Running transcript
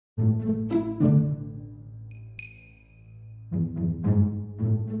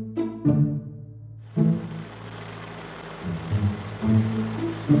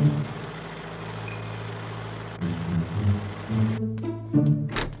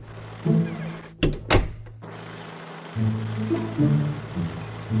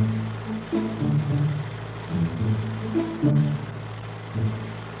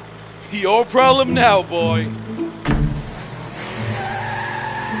Your problem now, boy.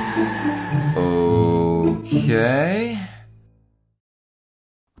 Okay.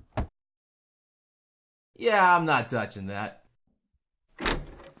 Yeah, I'm not touching that.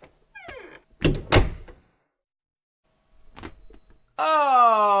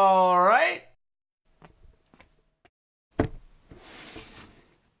 Alright.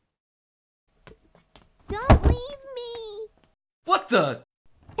 Don't leave me! What the?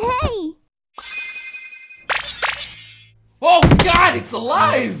 Hey! Oh god, it's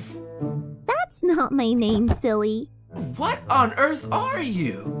alive! That's not my name, silly. What on earth are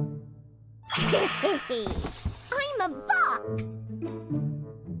you? I'm a box!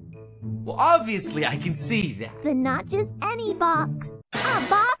 Well, obviously I can see that. But not just any box. A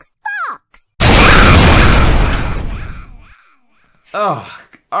box box! Oh,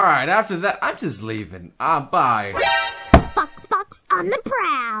 alright, after that, I'm just leaving. Bye. Box box on the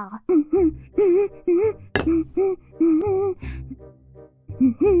prowl!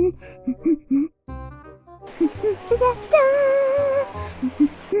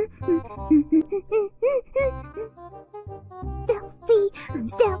 Stealthy, I'm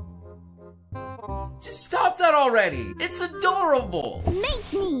stealthy. Just stop that already! It's adorable!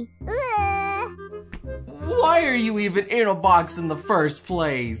 Make me! Why are you even in a box in the first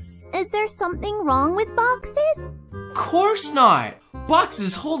place? Is there something wrong with boxes? Of course not!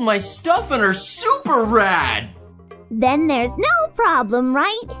 Boxes hold my stuff and are super rad! Then there's no problem,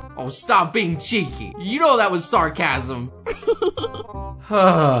 right? Oh, stop being cheeky. You know that was sarcasm.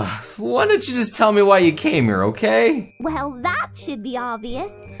 Why don't you just tell me why you came here, okay? Well, that should be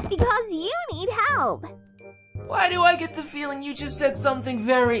obvious, because you need help. Why do I get the feeling you just said something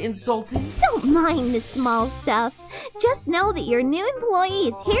very insulting? Don't mind the small stuff. Just know that your new employee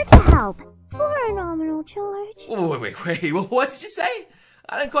is here to help. For a nominal charge. Wait, what did you say?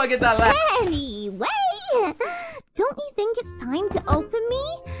 I didn't quite get that last. Anyway, don't you think it's time to open me?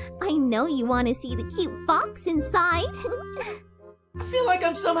 I know you want to see the cute fox inside. I feel like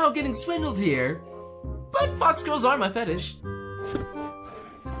I'm somehow getting swindled here. But fox girls are my fetish.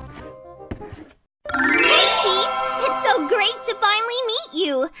 Hey, Chief! It's so great to finally meet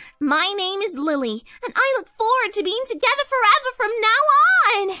you. My name is Lily, and I look forward to being together forever from now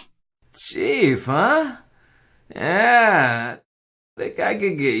on. Chief, huh? Yeah, think I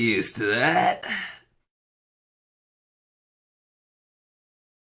could get used to that.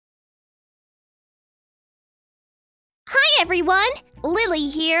 Hi, everyone. Lily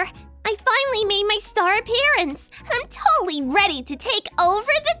here. I finally made my star appearance. I'm totally ready to take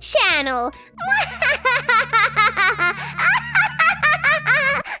over the channel.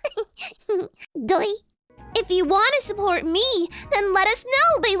 Doi. If you want to support me, then let us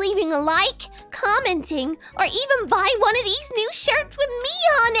know by leaving a like, commenting, or even buy one of these new shirts with me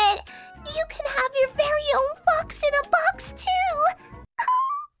on it. You can have your very own fox in a box too.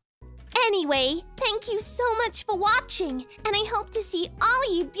 Anyway, thank you so much for watching, and I hope to see all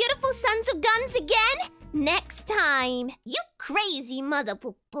you beautiful sons of guns again next time. You crazy mother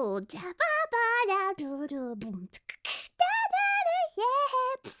poo-poo.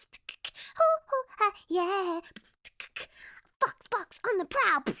 Yeah. Fox box on the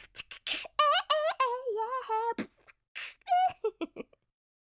prowl. Yeah.